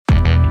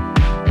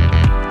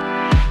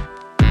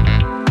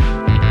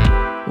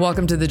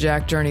Welcome to the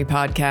Jack Journey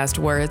podcast,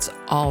 where it's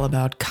all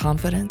about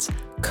confidence,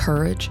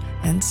 courage,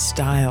 and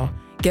style.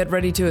 Get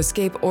ready to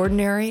escape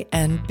ordinary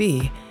and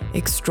be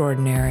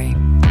extraordinary.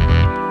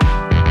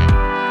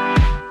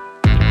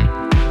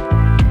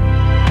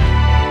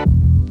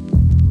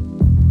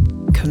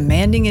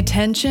 Commanding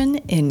attention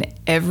in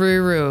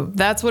every room.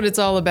 That's what it's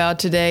all about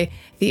today.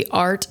 The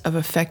art of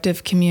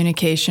effective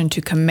communication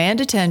to command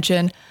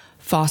attention,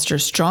 foster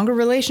stronger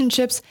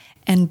relationships,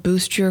 and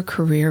boost your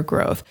career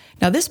growth.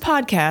 Now, this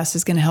podcast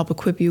is going to help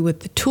equip you with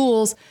the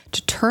tools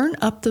to turn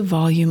up the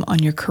volume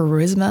on your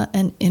charisma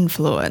and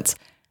influence.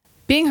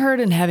 Being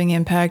heard and having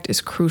impact is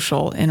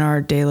crucial in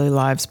our daily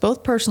lives,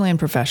 both personally and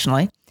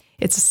professionally.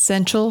 It's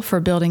essential for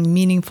building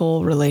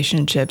meaningful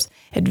relationships,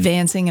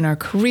 advancing in our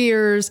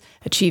careers,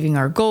 achieving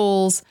our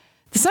goals.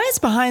 The science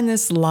behind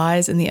this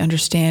lies in the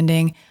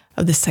understanding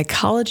of the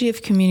psychology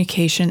of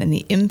communication and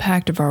the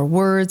impact of our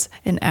words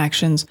and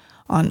actions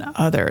on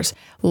others.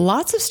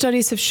 Lots of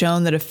studies have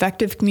shown that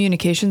effective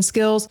communication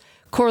skills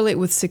correlate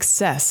with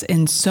success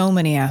in so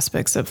many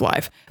aspects of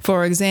life.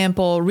 For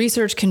example,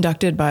 research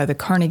conducted by the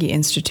Carnegie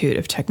Institute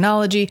of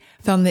Technology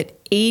found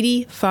that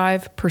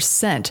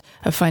 85%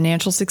 of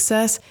financial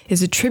success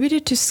is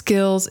attributed to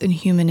skills in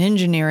human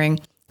engineering,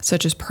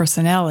 such as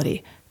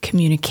personality,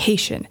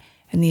 communication,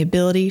 and the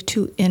ability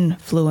to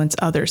influence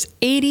others.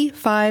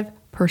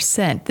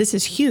 85%. This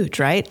is huge,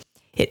 right?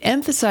 It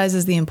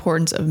emphasizes the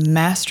importance of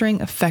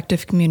mastering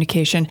effective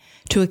communication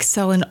to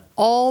excel in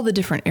all the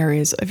different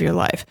areas of your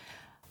life.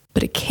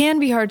 But it can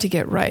be hard to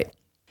get right.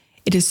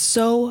 It is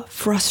so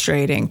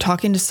frustrating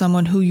talking to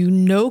someone who you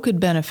know could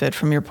benefit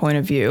from your point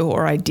of view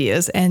or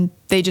ideas, and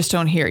they just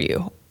don't hear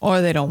you, or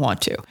they don't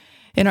want to.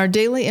 In our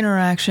daily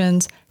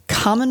interactions,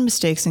 common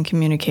mistakes in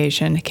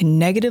communication can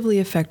negatively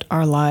affect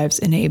our lives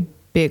in a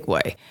big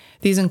way.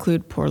 These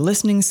include poor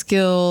listening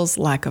skills,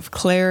 lack of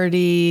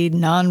clarity,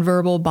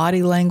 nonverbal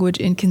body language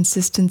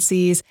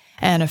inconsistencies,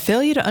 and a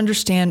failure to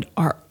understand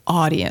our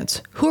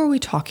audience. Who are we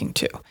talking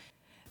to?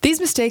 These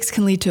mistakes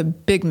can lead to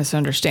big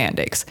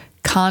misunderstandings,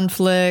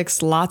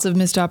 conflicts, lots of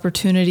missed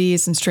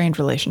opportunities, and strained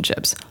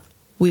relationships.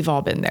 We've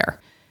all been there.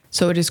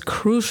 So it is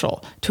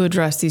crucial to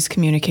address these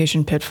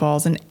communication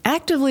pitfalls and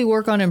actively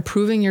work on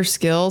improving your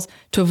skills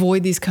to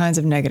avoid these kinds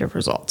of negative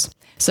results.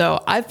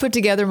 So I've put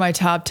together my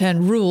top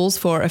 10 rules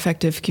for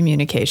effective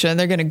communication.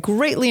 They're going to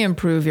greatly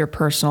improve your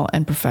personal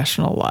and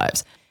professional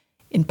lives.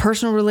 In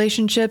personal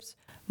relationships,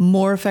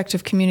 more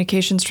effective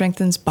communication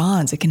strengthens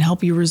bonds. It can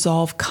help you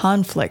resolve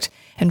conflict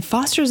and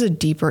fosters a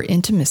deeper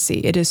intimacy.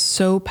 It is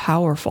so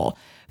powerful.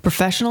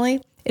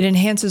 Professionally, it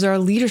enhances our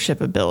leadership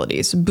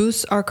abilities,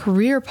 boosts our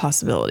career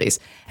possibilities,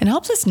 and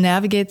helps us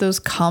navigate those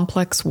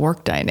complex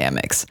work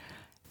dynamics.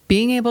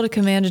 Being able to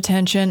command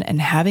attention and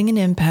having an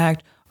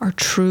impact are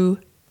true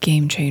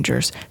game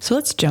changers. So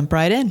let's jump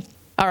right in.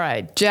 All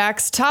right,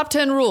 Jack's top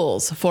 10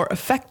 rules for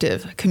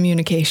effective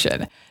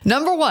communication.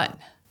 Number 1,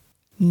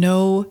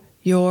 know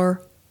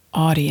your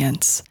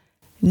audience.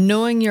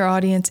 Knowing your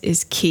audience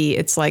is key.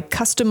 It's like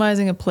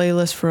customizing a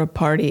playlist for a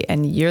party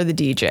and you're the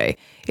DJ.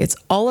 It's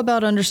all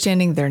about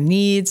understanding their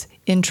needs,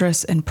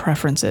 interests, and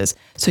preferences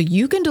so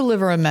you can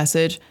deliver a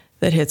message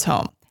that hits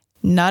home.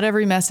 Not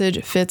every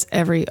message fits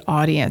every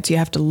audience. You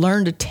have to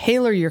learn to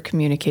tailor your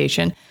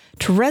communication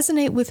to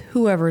resonate with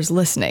whoever's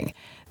listening.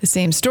 The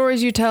same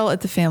stories you tell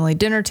at the family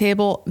dinner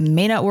table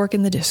may not work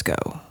in the disco.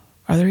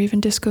 Are there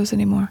even discos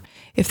anymore?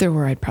 If there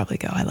were, I'd probably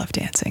go. I love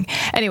dancing.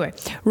 Anyway,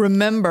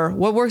 remember,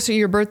 what works at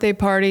your birthday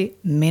party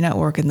may not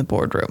work in the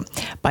boardroom.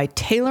 By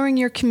tailoring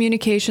your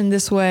communication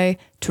this way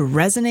to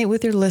resonate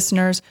with your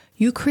listeners,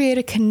 you create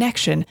a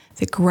connection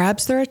that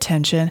grabs their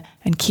attention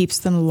and keeps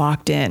them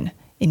locked in,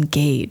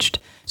 engaged.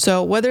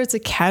 So whether it's a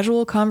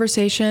casual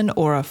conversation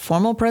or a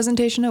formal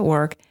presentation at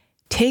work,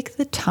 take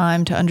the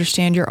time to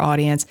understand your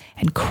audience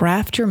and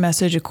craft your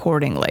message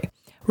accordingly.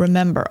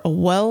 Remember, a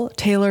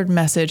well-tailored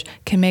message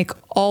can make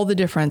all the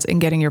difference in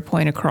getting your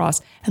point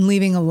across and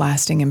leaving a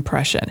lasting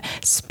impression.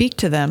 Speak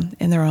to them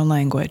in their own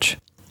language.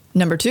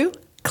 Number 2,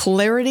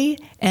 clarity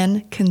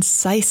and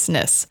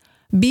conciseness.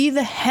 Be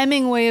the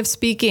Hemingway of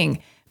speaking.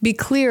 Be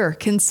clear,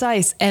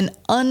 concise, and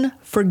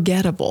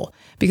unforgettable.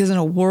 Because in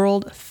a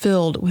world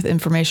filled with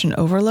information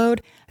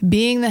overload,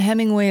 being the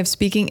Hemingway of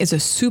speaking is a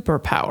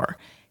superpower.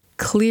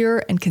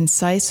 Clear and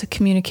concise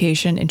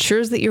communication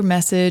ensures that your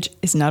message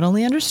is not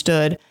only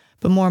understood,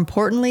 but more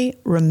importantly,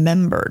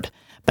 remembered.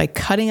 By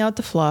cutting out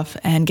the fluff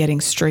and getting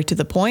straight to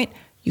the point,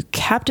 you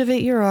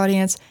captivate your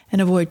audience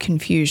and avoid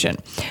confusion.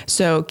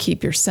 So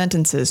keep your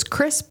sentences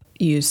crisp,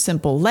 use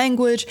simple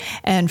language,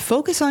 and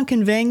focus on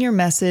conveying your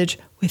message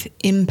with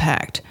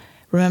impact.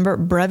 Remember,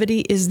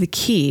 brevity is the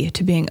key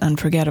to being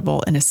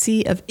unforgettable in a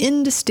sea of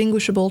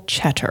indistinguishable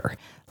chatter.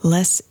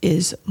 Less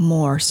is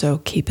more, so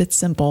keep it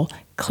simple,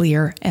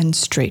 clear, and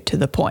straight to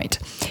the point.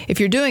 If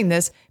you're doing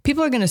this,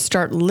 people are going to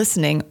start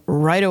listening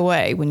right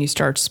away when you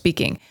start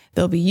speaking.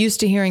 They'll be used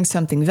to hearing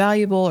something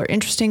valuable or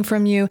interesting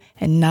from you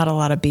and not a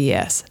lot of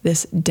BS.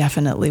 This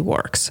definitely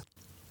works.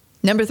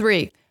 Number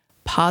 3,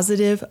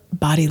 positive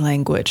body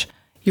language.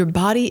 Your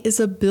body is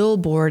a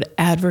billboard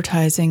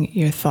advertising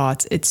your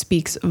thoughts. It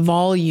speaks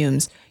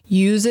volumes.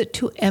 Use it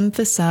to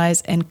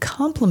emphasize and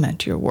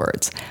complement your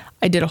words.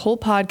 I did a whole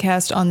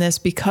podcast on this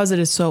because it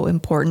is so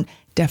important.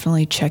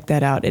 Definitely check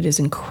that out. It is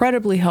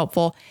incredibly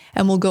helpful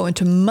and will go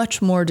into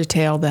much more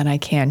detail than I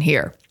can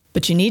here.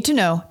 But you need to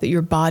know that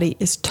your body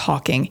is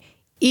talking,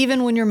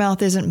 even when your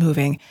mouth isn't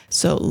moving.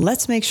 So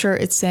let's make sure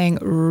it's saying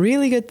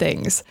really good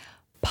things.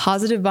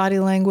 Positive body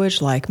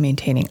language like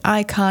maintaining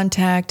eye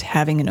contact,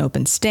 having an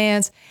open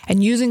stance,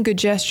 and using good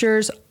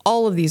gestures,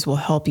 all of these will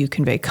help you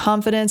convey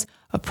confidence,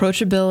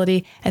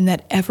 approachability, and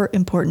that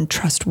ever-important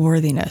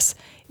trustworthiness.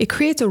 It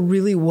creates a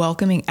really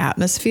welcoming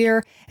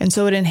atmosphere, and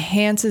so it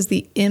enhances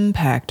the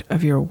impact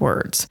of your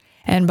words.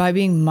 And by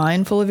being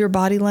mindful of your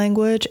body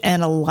language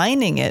and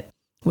aligning it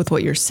with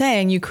what you're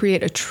saying, you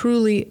create a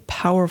truly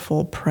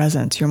powerful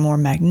presence. You're more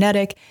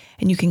magnetic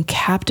and you can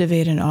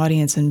captivate an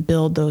audience and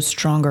build those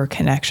stronger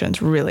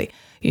connections. Really,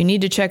 you need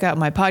to check out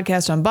my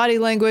podcast on body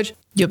language.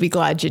 You'll be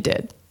glad you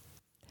did.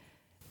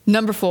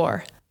 Number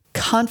 4,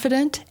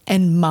 confident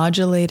and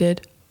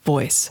modulated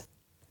voice.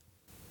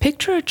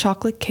 Picture a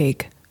chocolate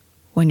cake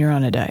when you're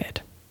on a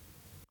diet.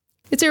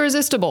 It's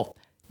irresistible.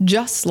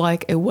 Just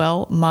like a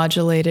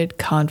well-modulated,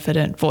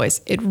 confident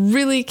voice. It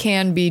really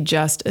can be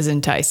just as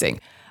enticing.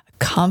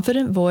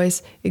 Confident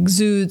voice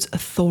exudes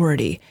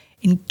authority,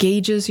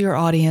 engages your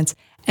audience,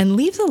 and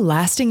leaves a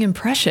lasting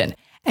impression.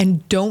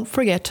 And don't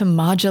forget to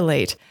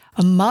modulate.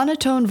 A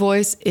monotone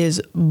voice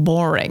is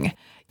boring.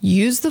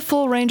 Use the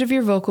full range of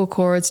your vocal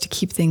cords to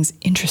keep things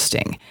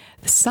interesting.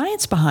 The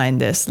science behind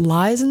this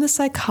lies in the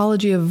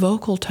psychology of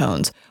vocal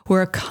tones,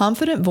 where a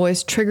confident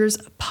voice triggers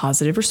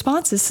positive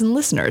responses in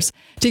listeners.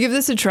 To give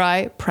this a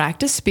try,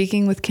 practice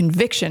speaking with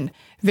conviction,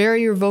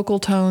 vary your vocal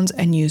tones,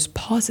 and use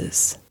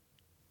pauses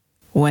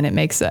when it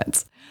makes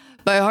sense.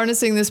 By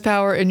harnessing this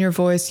power in your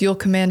voice, you'll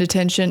command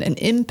attention and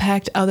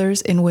impact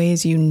others in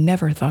ways you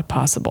never thought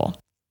possible.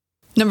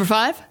 Number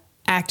 5,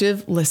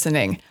 active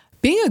listening.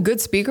 Being a good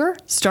speaker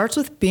starts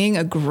with being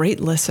a great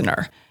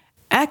listener.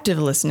 Active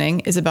listening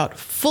is about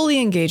fully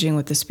engaging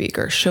with the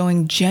speaker,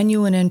 showing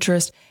genuine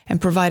interest, and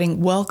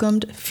providing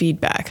welcomed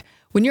feedback.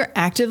 When you're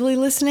actively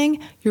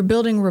listening, you're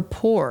building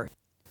rapport.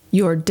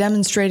 You're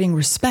demonstrating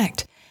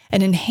respect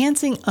and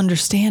enhancing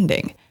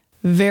understanding.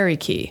 Very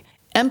key.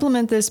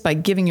 Implement this by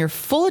giving your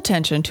full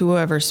attention to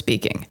whoever's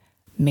speaking.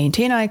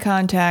 Maintain eye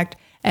contact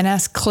and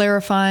ask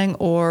clarifying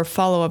or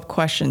follow-up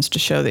questions to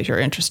show that you're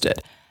interested.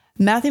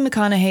 Matthew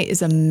McConaughey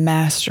is a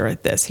master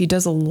at this. He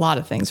does a lot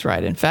of things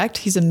right. In fact,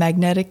 he's a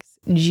magnetic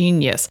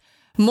genius.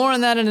 More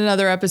on that in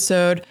another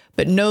episode,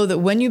 but know that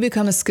when you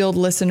become a skilled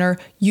listener,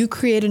 you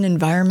create an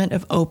environment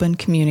of open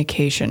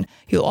communication.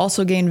 You'll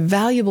also gain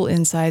valuable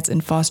insights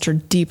and foster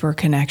deeper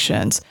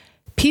connections.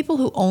 People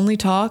who only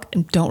talk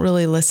and don't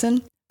really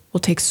listen will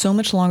take so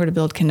much longer to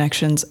build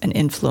connections and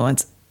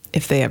influence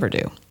if they ever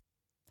do.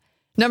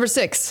 Number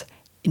 6,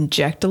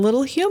 inject a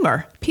little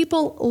humor.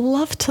 People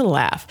love to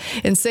laugh.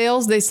 In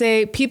sales, they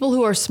say people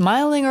who are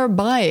smiling are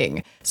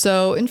buying.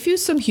 So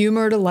infuse some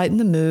humor to lighten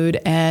the mood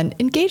and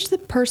engage the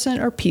person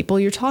or people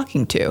you're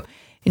talking to.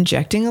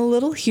 Injecting a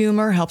little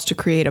humor helps to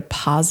create a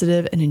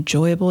positive and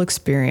enjoyable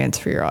experience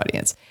for your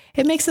audience.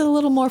 It makes it a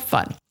little more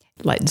fun.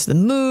 It lightens the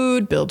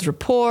mood, builds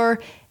rapport,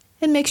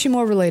 and makes you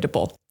more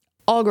relatable.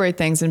 All great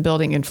things in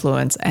building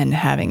influence and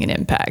having an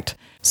impact.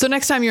 So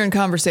next time you're in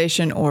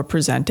conversation or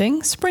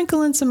presenting,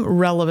 sprinkle in some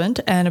relevant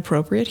and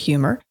appropriate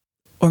humor,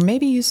 or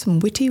maybe use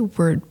some witty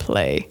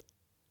wordplay.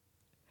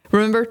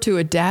 Remember to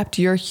adapt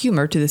your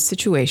humor to the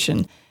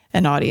situation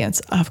and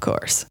audience, of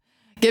course.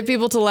 Get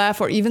people to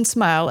laugh or even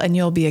smile, and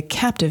you'll be a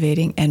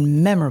captivating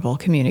and memorable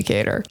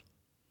communicator.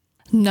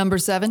 Number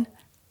 7,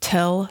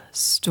 tell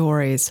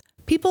stories.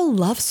 People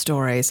love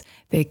stories.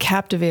 They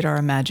captivate our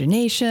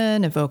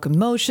imagination, evoke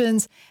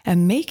emotions,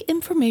 and make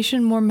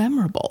information more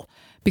memorable.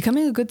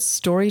 Becoming a good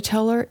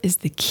storyteller is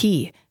the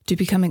key to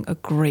becoming a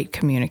great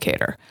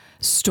communicator.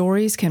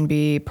 Stories can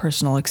be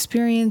personal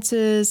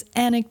experiences,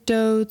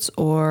 anecdotes,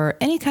 or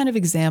any kind of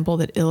example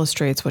that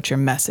illustrates what your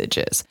message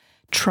is.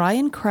 Try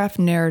and craft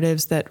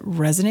narratives that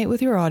resonate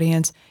with your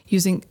audience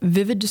using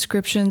vivid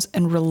descriptions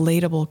and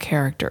relatable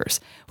characters.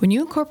 When you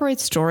incorporate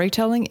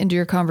storytelling into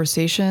your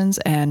conversations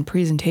and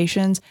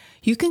presentations,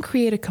 you can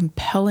create a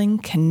compelling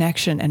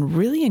connection and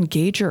really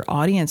engage your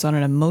audience on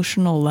an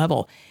emotional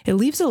level. It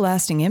leaves a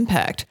lasting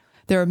impact.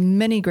 There are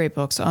many great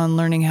books on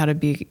learning how to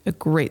be a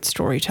great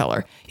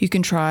storyteller. You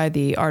can try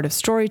The Art of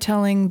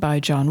Storytelling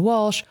by John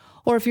Walsh,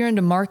 or if you're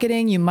into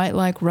marketing, you might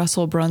like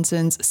Russell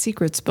Brunson's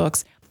Secrets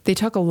books. They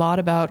talk a lot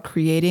about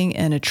creating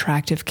an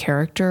attractive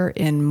character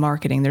in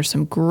marketing. There's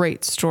some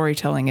great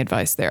storytelling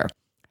advice there.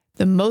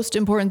 The most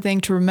important thing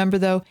to remember,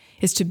 though,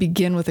 is to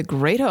begin with a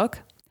great hook,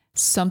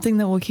 something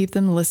that will keep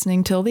them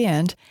listening till the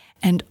end,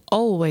 and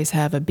always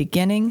have a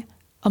beginning,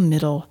 a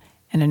middle,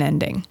 and an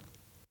ending.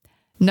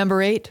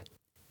 Number 8,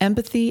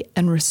 empathy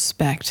and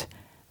respect.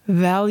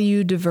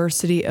 Value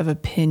diversity of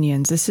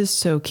opinions. This is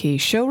so key.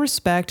 Show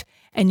respect,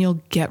 and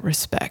you'll get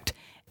respect.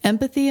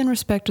 Empathy and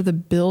respect are the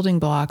building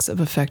blocks of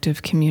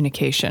effective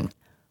communication.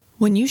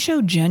 When you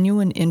show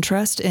genuine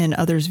interest in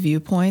others'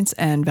 viewpoints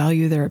and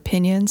value their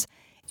opinions,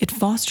 it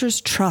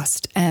fosters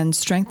trust and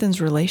strengthens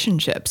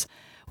relationships.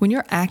 When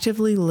you're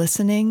actively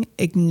listening,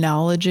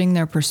 acknowledging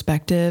their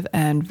perspective,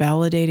 and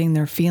validating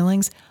their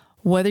feelings,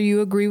 whether you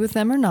agree with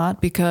them or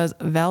not, because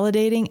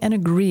validating and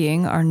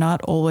agreeing are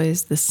not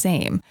always the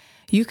same,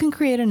 you can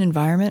create an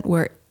environment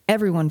where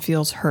everyone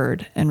feels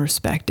heard and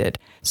respected.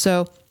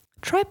 So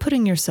try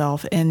putting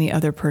yourself in the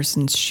other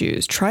person's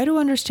shoes. Try to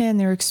understand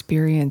their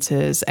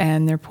experiences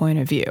and their point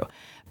of view.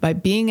 By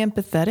being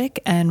empathetic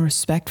and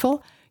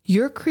respectful,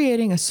 you're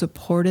creating a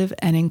supportive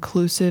and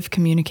inclusive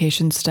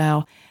communication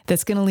style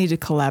that's going to lead to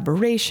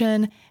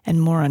collaboration and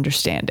more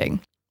understanding.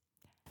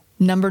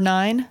 Number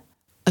 9,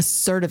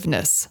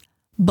 assertiveness.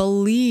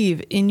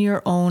 Believe in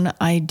your own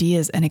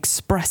ideas and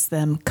express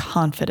them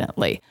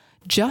confidently.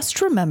 Just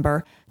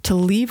remember to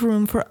leave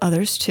room for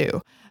others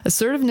too.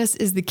 Assertiveness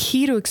is the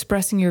key to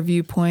expressing your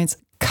viewpoints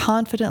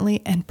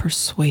confidently and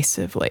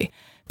persuasively.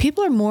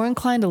 People are more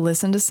inclined to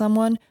listen to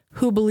someone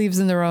who believes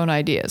in their own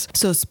ideas.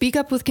 So speak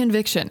up with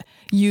conviction,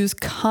 use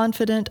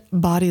confident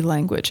body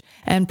language,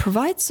 and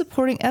provide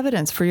supporting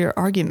evidence for your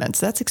arguments.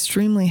 That's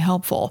extremely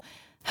helpful.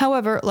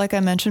 However, like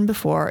I mentioned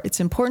before, it's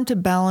important to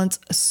balance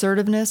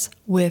assertiveness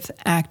with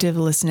active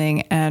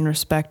listening and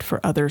respect for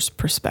others'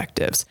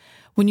 perspectives.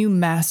 When you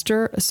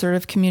master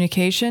assertive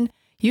communication,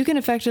 you can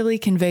effectively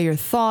convey your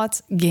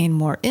thoughts, gain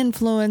more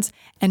influence,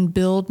 and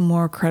build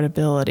more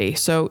credibility.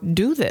 So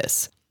do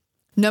this.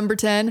 Number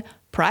 10,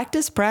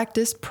 practice,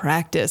 practice,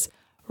 practice.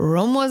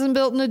 Rome wasn't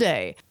built in a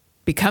day.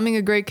 Becoming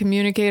a great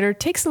communicator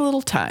takes a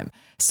little time.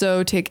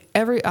 So take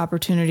every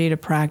opportunity to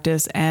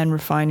practice and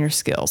refine your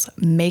skills.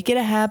 Make it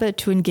a habit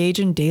to engage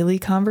in daily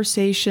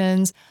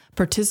conversations,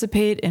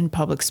 participate in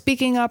public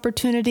speaking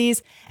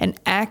opportunities, and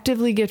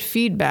actively get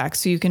feedback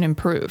so you can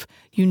improve.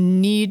 You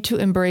need to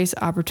embrace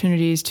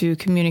opportunities to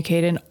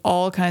communicate in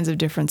all kinds of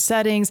different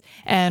settings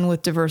and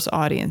with diverse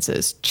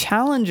audiences.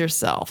 Challenge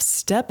yourself.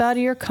 Step out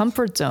of your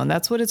comfort zone.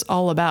 That's what it's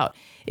all about.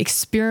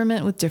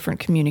 Experiment with different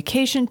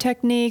communication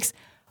techniques.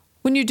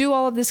 When you do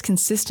all of this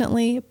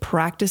consistently,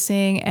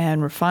 practicing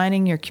and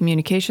refining your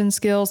communication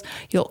skills,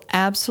 you'll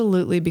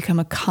absolutely become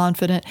a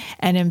confident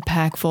and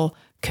impactful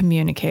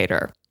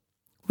communicator.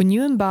 When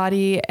you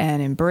embody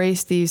and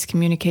embrace these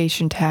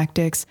communication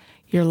tactics,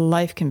 your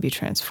life can be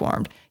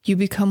transformed. You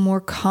become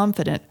more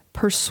confident,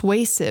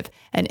 persuasive,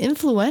 and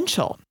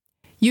influential.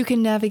 You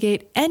can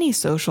navigate any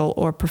social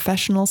or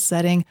professional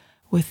setting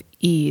with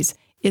ease.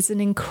 It's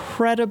an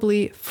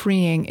incredibly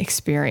freeing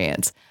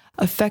experience.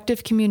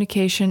 Effective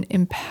communication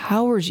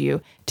empowers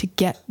you to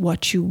get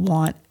what you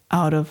want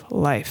out of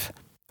life,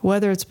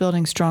 whether it's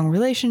building strong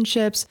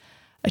relationships,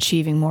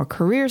 achieving more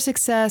career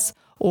success,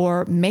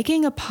 or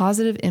making a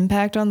positive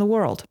impact on the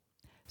world.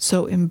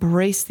 So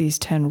embrace these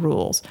 10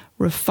 rules,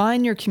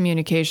 refine your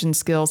communication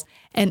skills,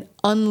 and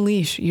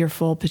unleash your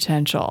full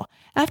potential.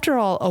 After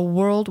all, a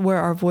world where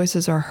our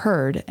voices are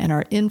heard and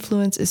our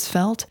influence is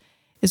felt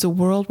is a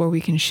world where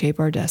we can shape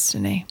our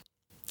destiny.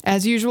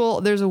 As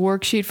usual, there's a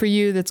worksheet for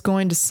you that's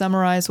going to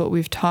summarize what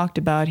we've talked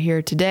about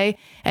here today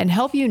and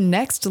help you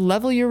next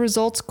level your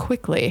results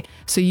quickly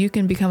so you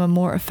can become a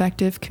more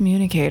effective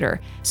communicator.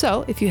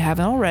 So if you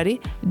haven't already,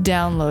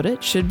 download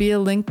it, should be a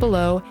link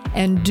below,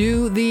 and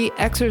do the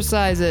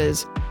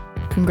exercises.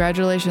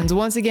 Congratulations.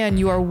 Once again,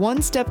 you are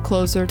one step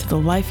closer to the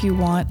life you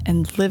want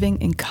and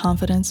living in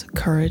confidence,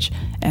 courage,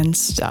 and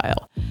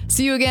style.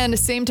 See you again,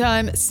 same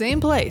time, same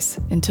place.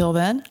 Until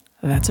then,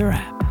 that's a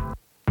wrap.